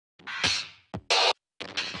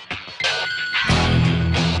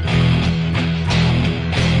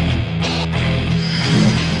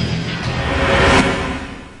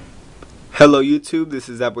Hello YouTube, this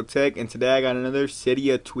is Apple Tech, and today I got another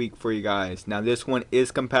Cydia tweak for you guys. Now this one is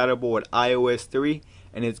compatible with iOS 3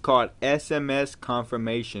 and it's called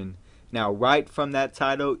SMSConfirmation. Now right from that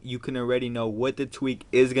title you can already know what the tweak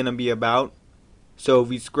is going to be about. So if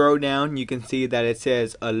we scroll down you can see that it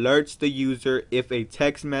says alerts the user if a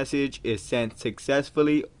text message is sent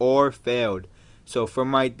successfully or failed. So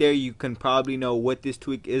from right there you can probably know what this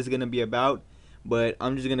tweak is going to be about. But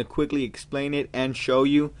I'm just going to quickly explain it and show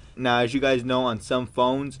you. Now as you guys know, on some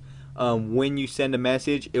phones when you send a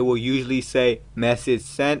message it will usually say message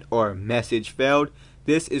sent or message failed.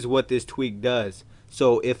 This is what this tweak does.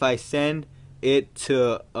 So if I send it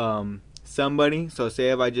to somebody, so say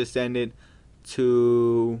if I just send it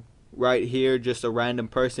to right here, just a random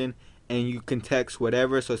person, and you can text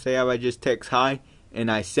whatever, so say if I just text hi and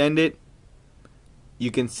I send it, you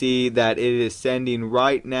can see that it is sending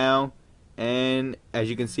right now. And as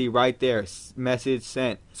you can see right there, message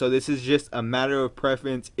sent. So this is just a matter of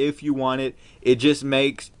preference if you want it. It just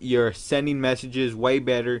makes your sending messages way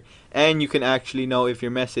better, and you can actually know if your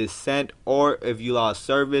message is sent or if you lost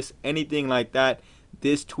service, anything like that.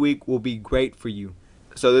 This tweak will be great for you.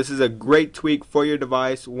 So this is a great tweak for your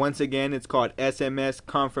device. Once again, it's called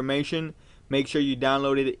SMSConfirmation. Make sure you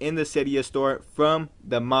download it in the Cydia store from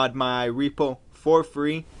the ModMyi repo for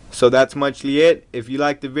free. So that's muchly it. If you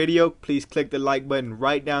liked the video, please click the like button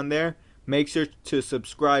right down there. Make sure to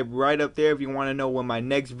subscribe right up there if you want to know when my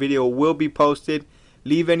next video will be posted.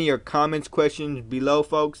 Leave any of your comments, questions below,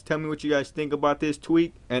 folks. Tell me what you guys think about this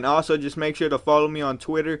tweak. And also just make sure to follow me on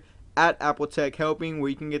Twitter at AppleTechHelping, where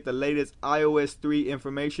you can get the latest iOS 3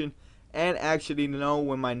 information and actually know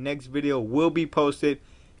when my next video will be posted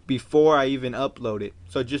before I even upload it.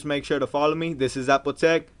 So just make sure to follow me. This is Apple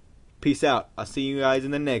Tech. Peace out. I'll see you guys in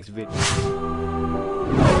the next video.